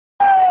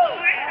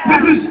This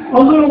is a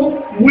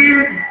little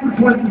weird for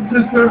Twisted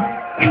Sister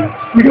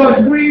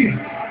because we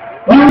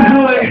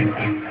usually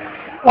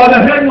are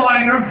the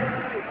headliner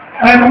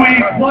and we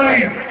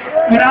play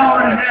an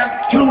hour and a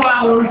half, 2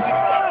 hours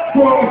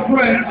for our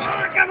friends.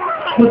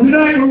 But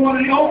tonight we're one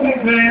of the opening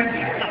bands,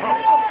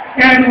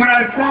 and when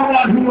I found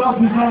out who else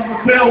was on the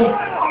bill,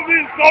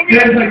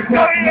 there's like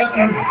Jeff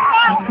Leonard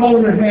and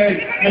Motorhead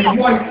and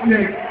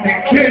Whitesnake and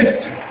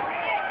Kiss.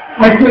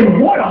 I said,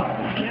 what a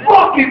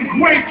fucking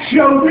great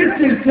show this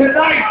is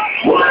tonight!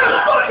 What a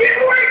fucking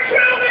great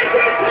show this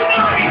is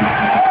tonight!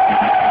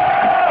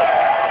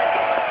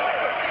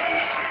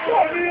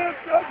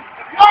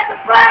 You're the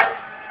best!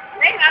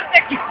 They got the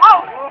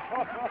quote!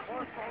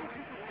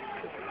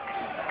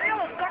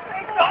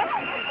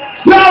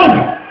 So,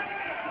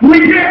 we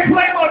can't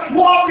play much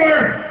longer,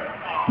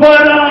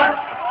 but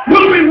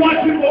we'll be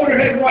watching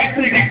Motorhead,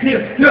 Whitesnake and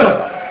Kiss too.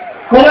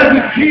 Well, as a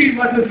team,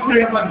 let's just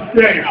stay up on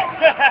stage.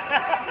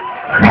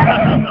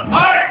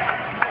 Alright!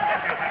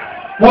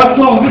 One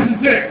song, this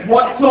is it.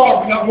 One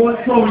song, we got one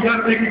song, we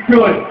gotta make it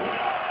good.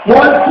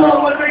 One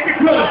song, let's make it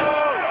good.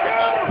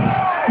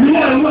 You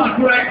wanna rock,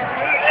 right?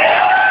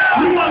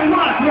 You wanna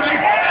rock,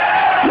 right?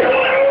 You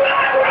wanna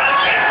rock,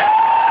 right?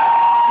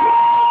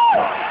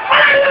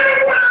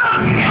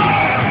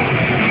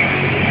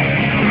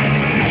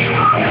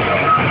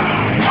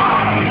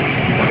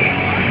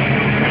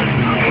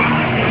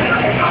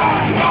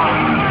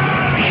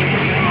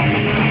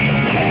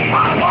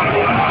 I wanna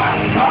rock!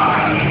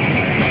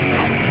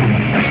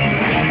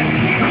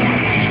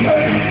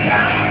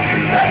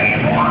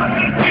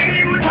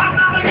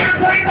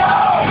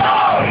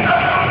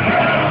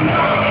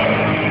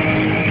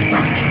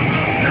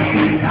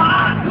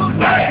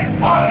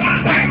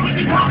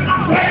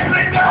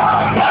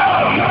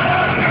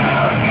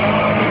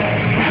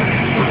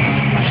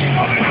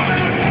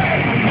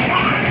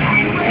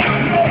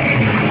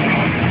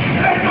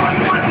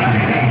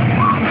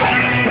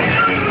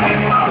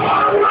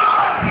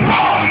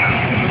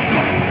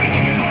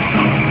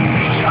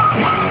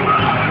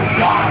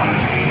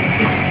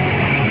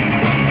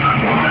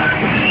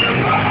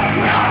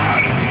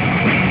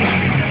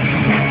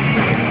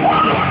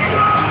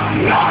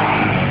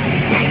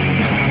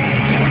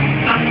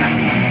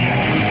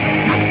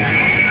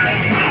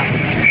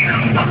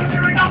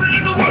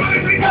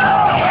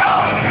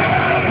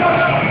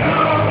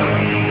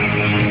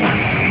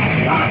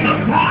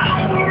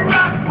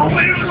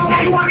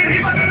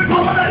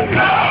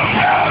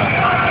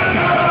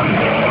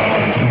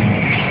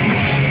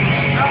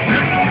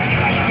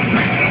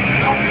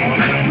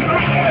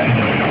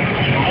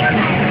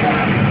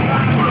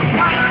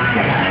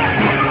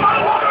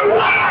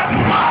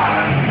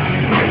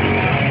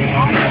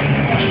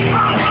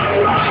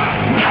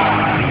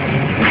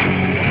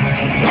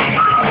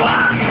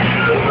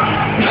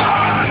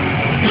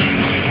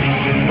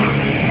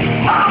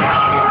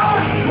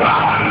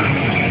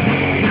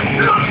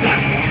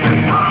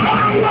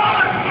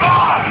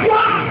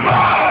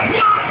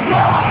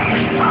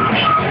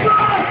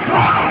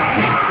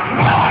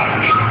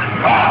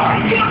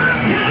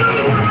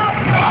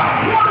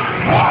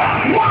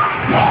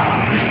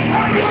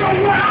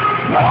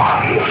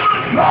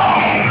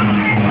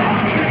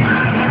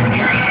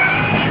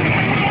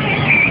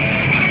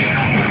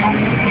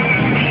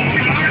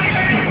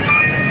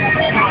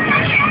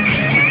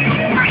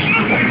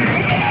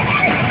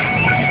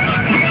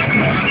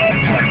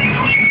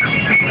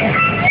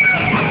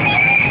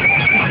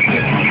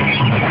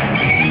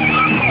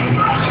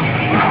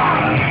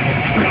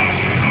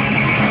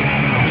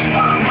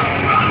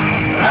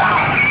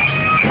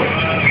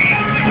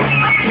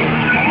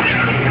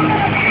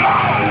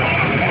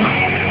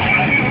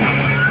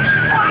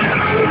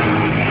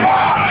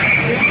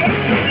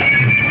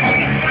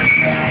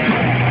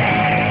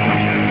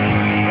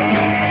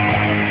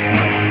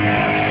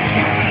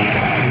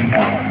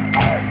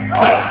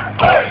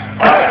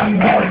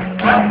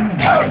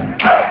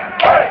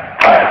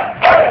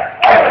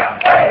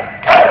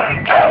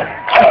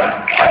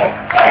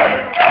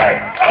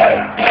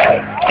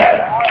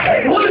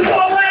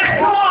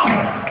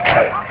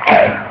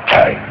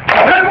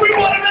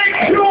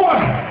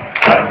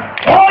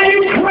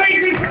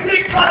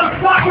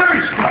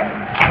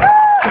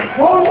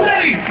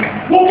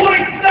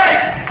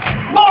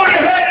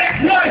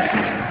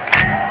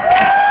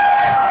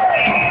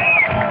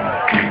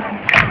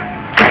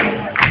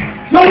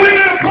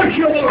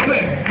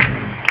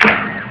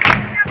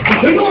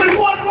 There's only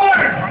one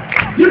word.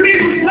 You need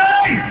to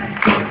say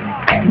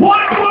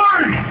one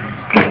word.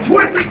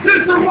 Twisted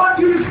Sister wants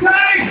you to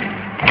say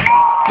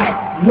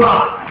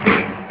rock.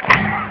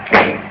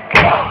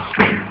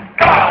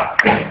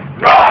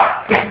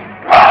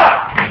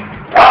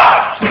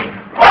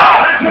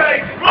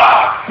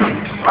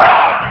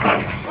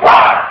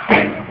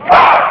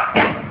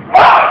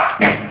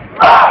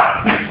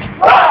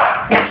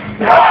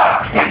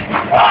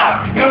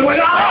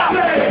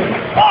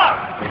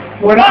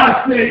 When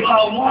I say I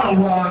want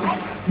to rock,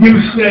 you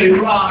say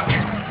rock.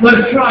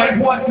 Let's try it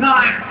one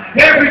time.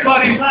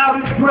 Everybody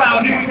loud and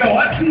proud. Here we go.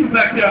 I see you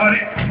back there,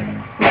 honey.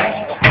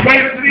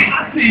 Wave it to me.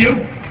 I see you.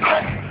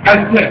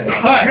 That's it.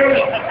 All right, here we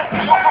go.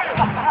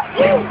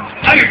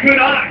 I got good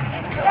eyes.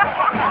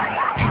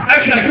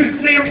 Actually, I couldn't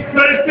see him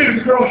credit too.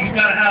 The girl, she's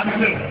got to have it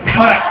too.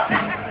 All right,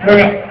 here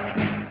we go.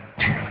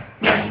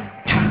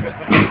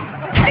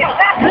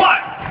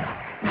 What?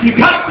 You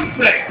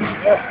compensate.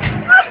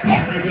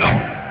 Here we go.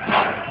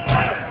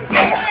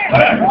 All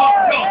right, go.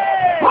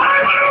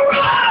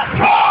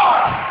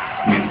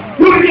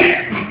 Do it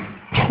again.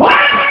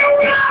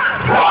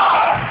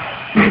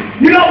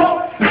 You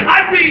know,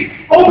 I'd be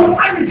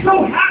so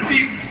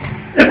happy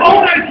if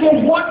only I saw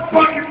one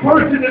fucking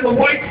person in the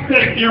white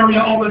stick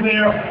area over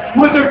there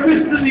with their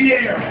fist in the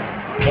air.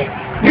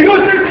 Because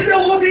they're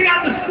still looking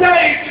at the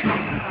stage.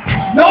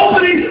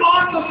 Nobody's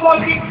on the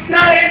fucking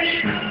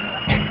stage.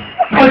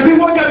 I see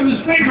one guy with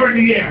his finger in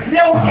the air.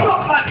 They'll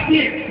suck my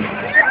dick.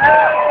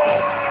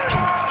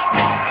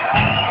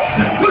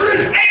 Because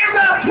this ain't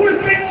about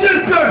Twisted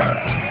Sister.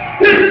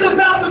 This is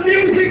about the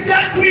music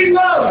that we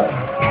love.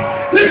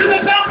 This is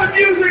about the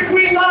music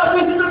we love.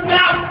 This is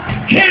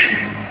about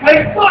kids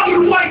and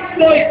fucking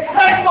Whitesnake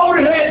and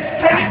Motorhead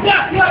and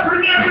Def Leppard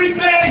and every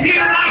band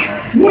here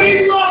tonight.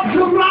 We love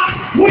to rock.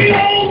 We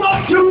all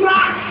love to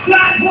rock.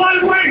 That's why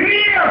we're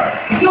here.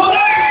 So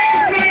let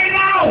me hear you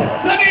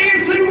now. Let me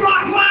hear you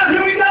rock loud.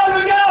 Here we go.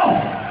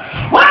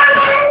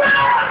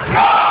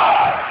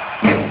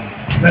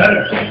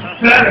 Better.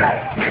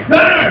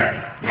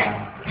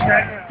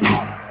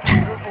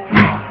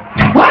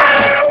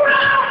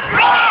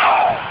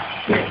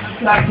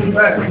 Back to the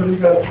back, here we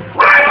go.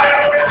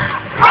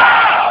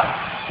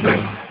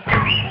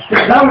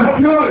 That was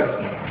good.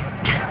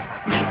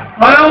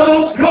 I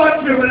almost caught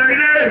you, but I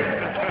did.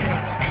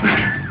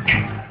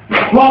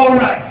 All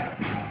right.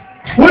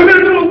 We're going to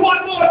do it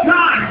one more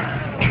time.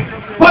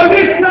 But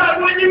this time,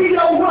 when you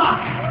yell rock,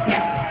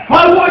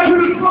 I want you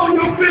to throw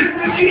your fist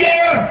in the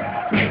air.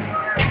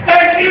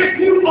 And if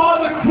you are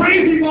the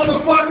crazy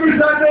motherfuckers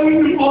I know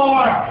you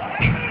are,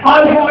 I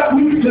want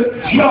you to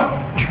jump.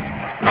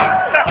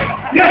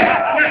 Yes.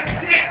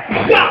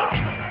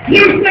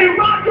 You say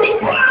rock,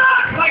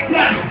 like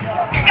that.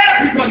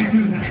 Everybody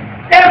do that.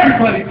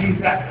 Everybody do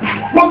that.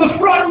 From the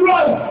front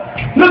row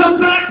to the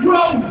back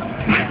row,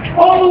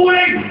 all the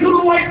way to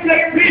the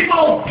Whitesnake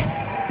people.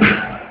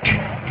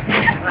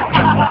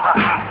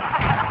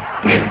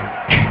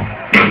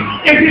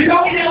 If you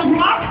don't yell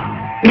rock,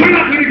 we're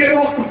not going to get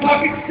off the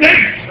fucking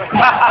stage.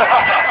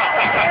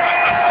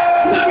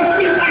 Never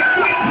seen like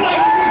sweet play.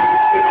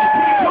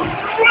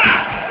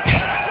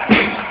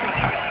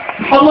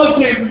 I love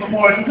David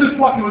Memorial. Just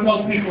fucking with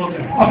those people in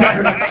there. Okay,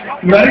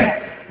 you ready?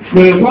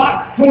 We're going to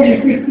rock, throw your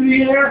fist in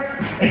the air,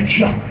 and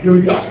jump. Here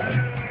we go.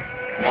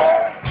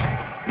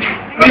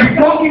 Are you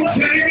fucking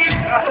kidding me?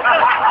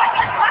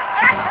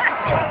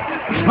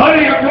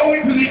 Honey, I'm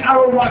going to the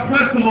Arrow Rock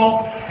Festival.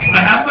 I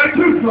have my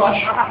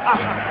toothbrush.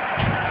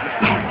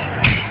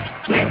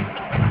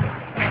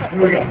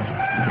 Here we go.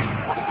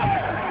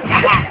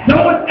 No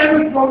one's ever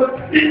thrown it.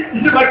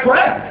 Is it my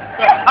breath?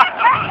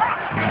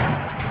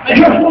 I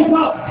just woke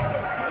up.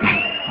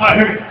 All right,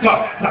 here we go.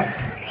 Stop.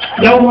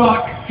 Yell rock,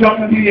 jump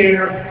in the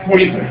air. What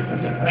do you think?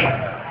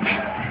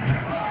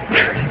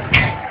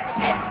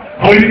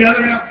 Are we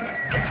together now?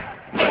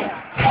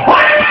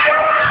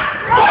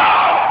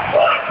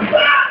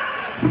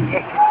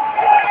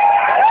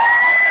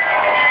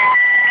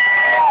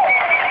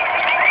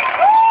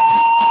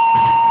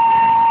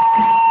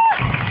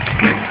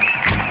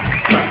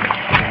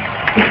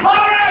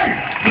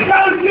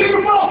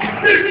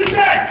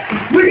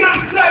 We got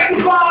to say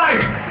goodbye.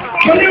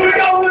 But here we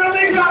go. We're going to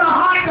leave on a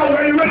high note.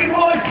 Are you ready,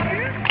 boys?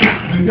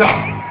 Here we go.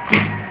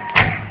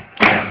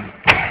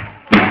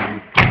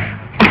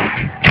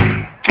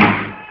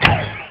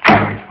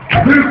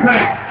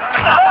 Toothpaste.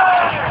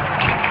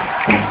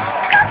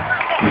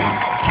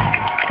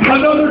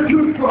 Another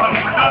toothbrush.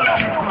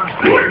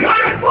 What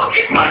kind of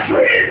fucking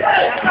country is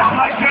this?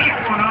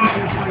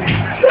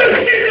 This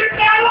isn't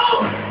metal.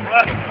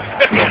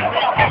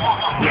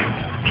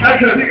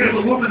 Actually, I think it's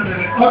aluminum in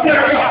it. Okay,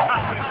 here we go.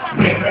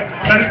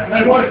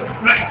 Ready, boys?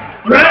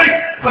 Ready?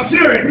 I'm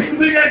serious. This is the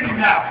big ending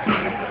now.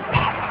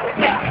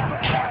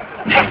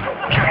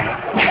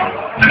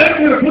 And then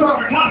we're going to put on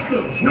our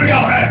costumes. Here we go,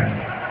 right?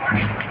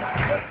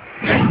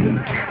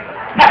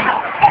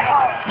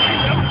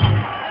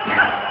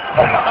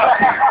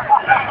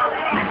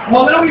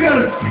 Well, now we got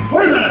to...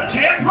 What is that, a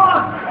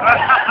tampon?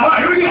 All right,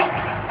 here we go.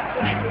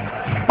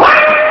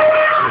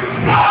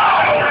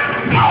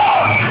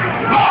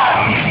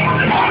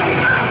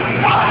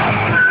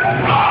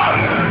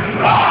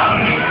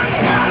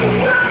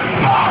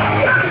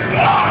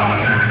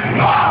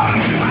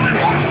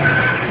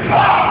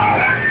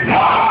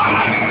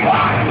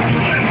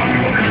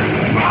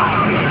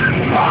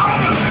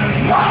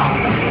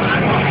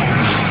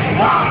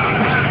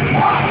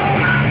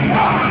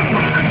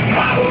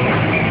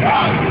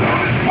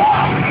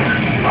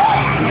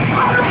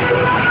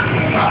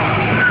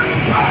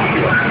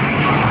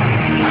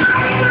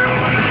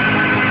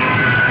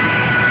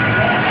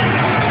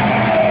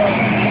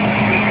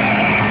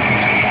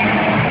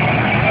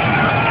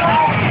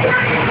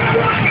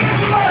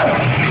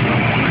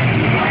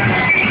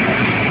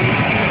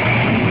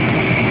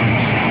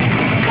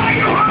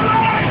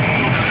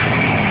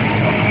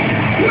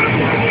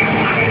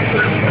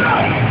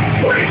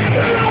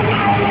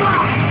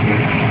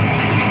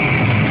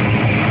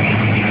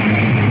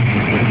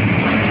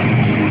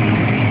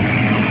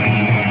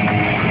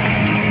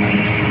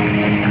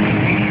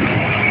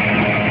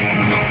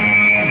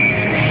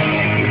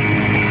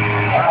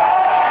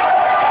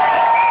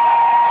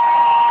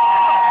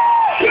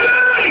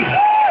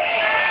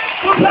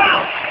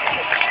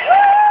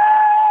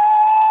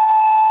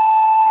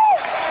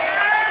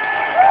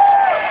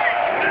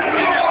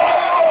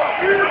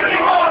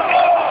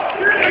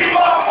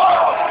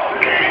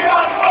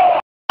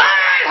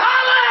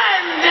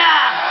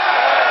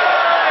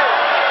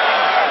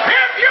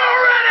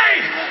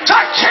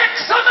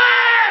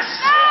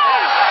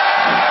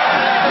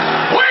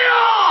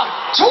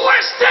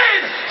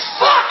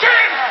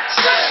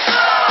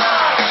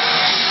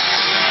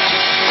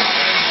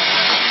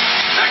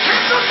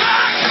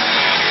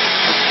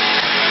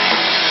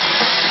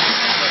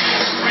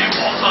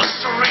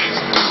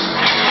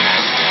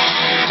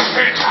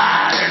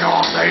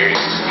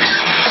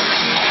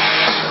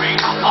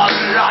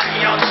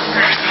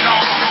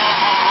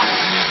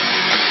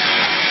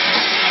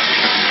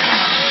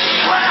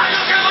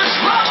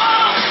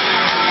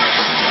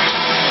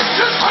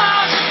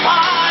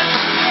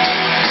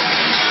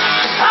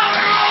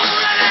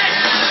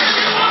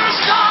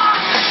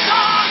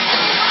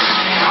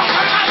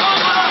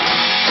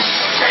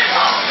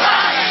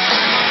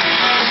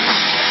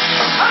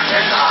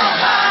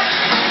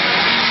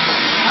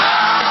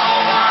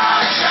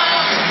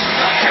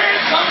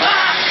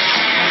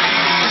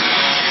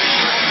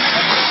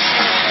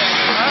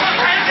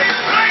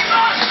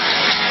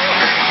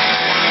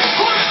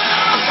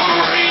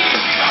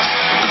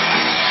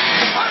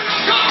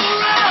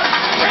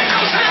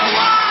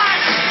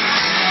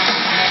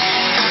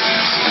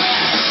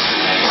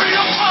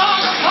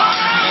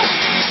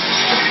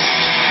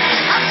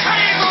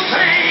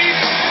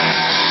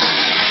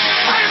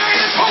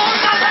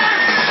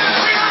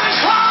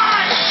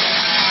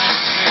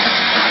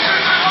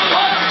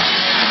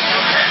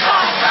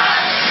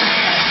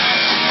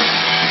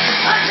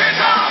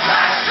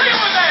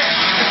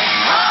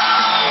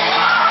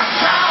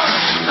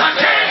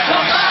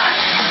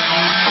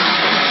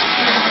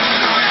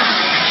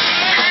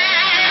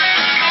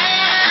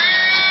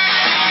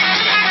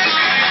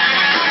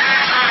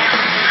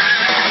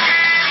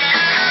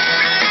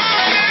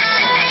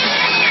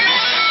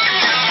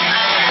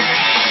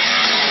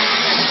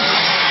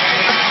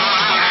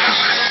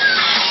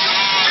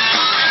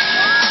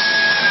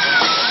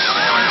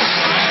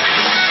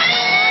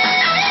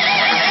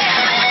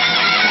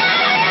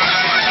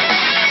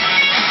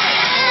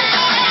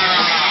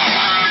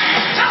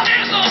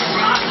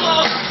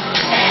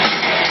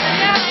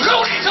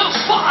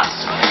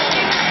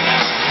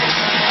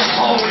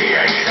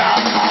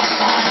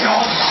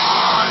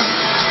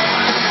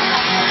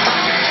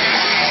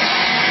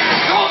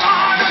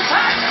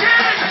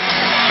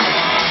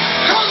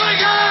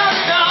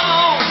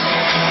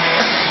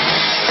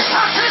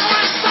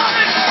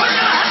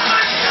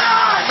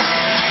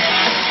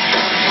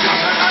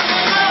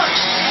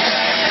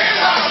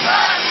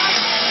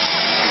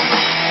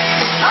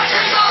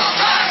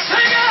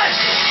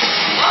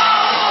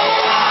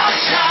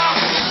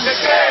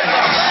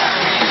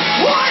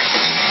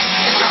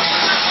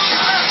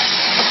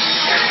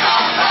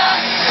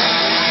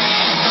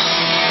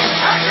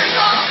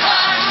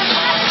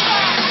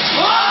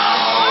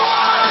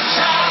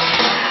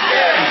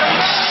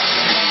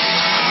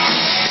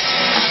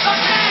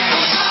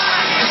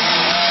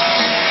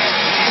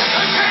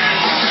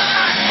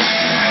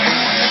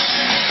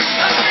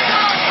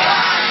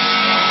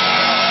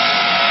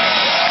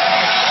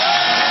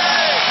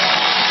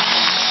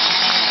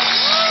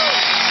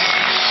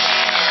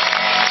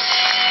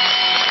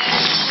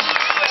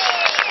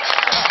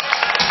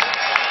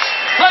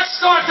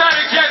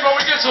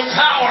 some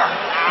power.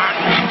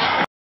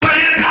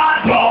 We're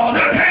not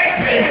gonna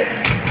take it.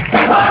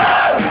 We're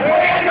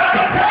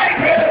gonna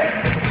take it.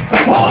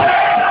 We're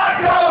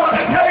not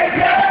gonna take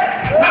it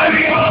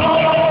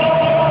anymore.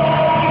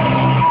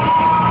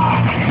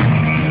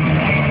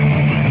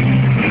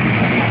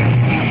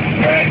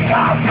 We're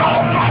not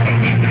gonna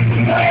take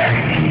it.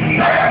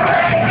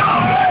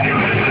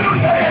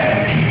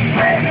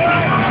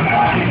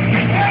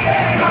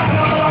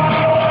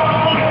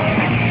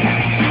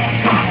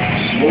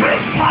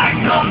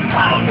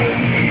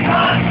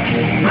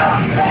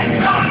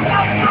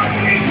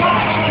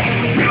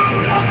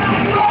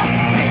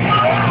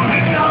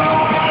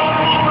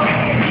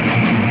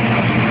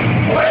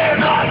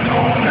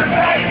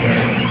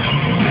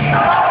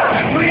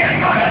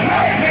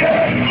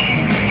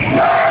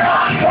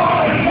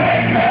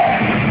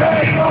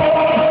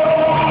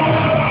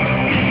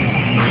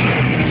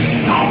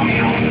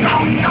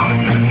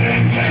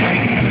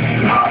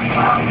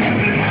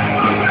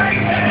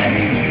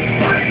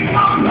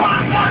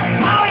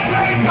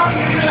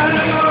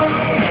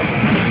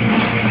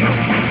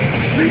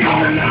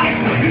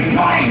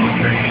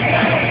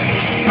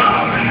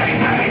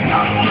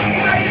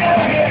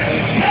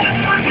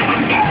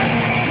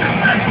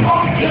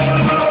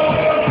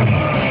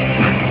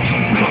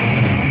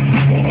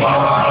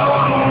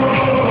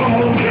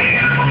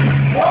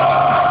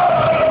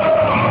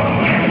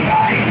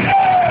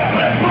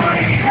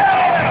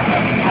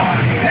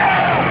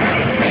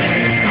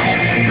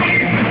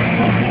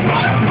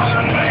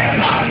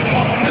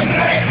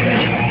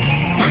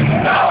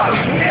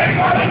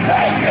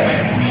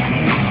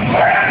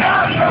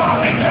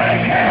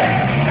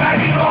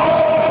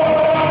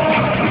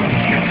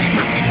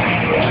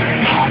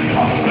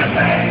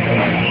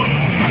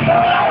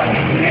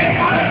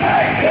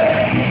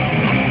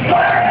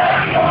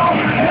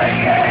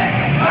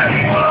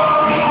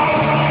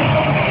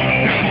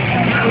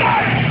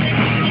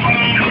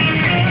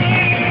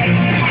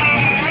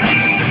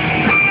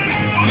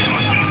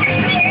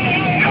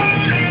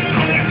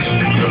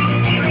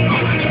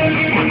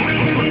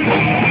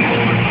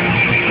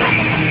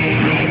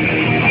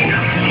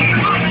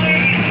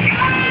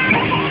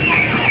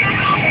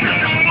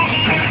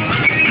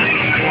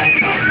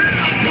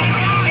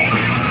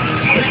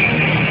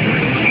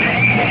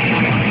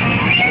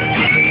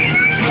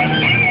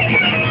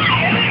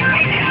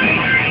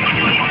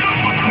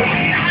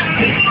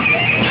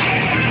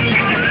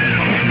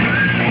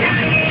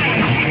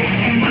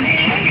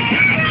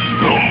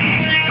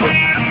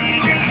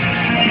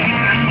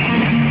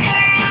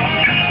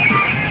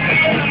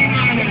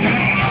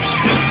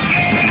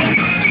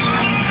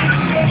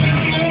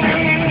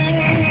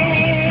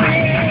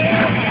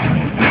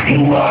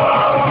 Whoa!